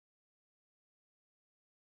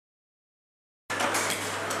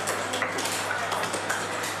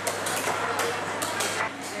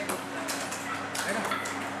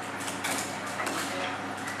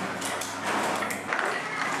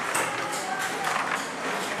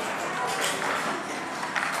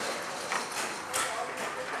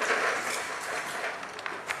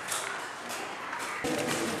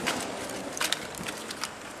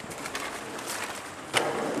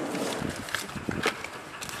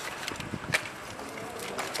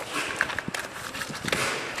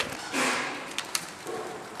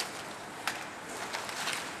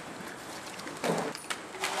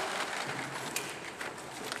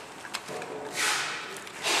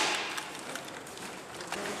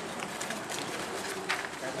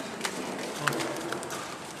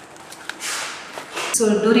So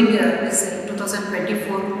during this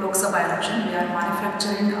 2024 Lok Sabha election, we are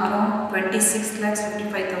manufacturing around 26 lakhs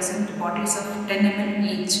 55,000 bottles of 10 ml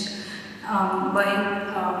each by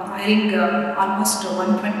hiring almost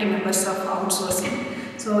 120 members of outsourcing.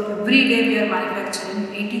 So every day we are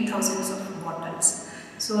manufacturing 80,000 of bottles.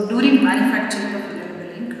 So during manufacturing of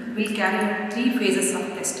labeling, we will carry out 3 phases of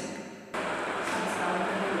testing.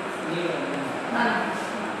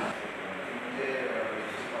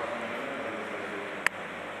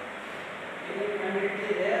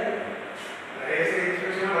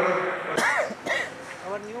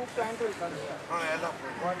 Our new plant will come here.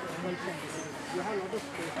 What emulsion? You have a lot of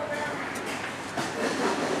space.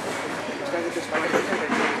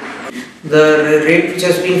 The rate which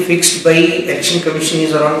has been fixed by Election Commission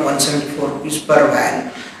is around 174 rupees per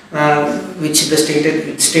van, which the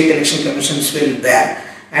state election commissions will bear.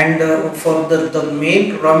 And for the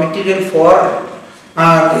main raw material for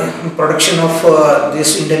the production of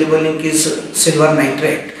this indelible ink is silver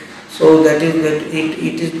nitrate. So that is that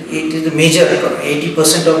it is the major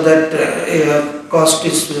 80% of that cost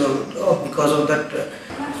is because of that.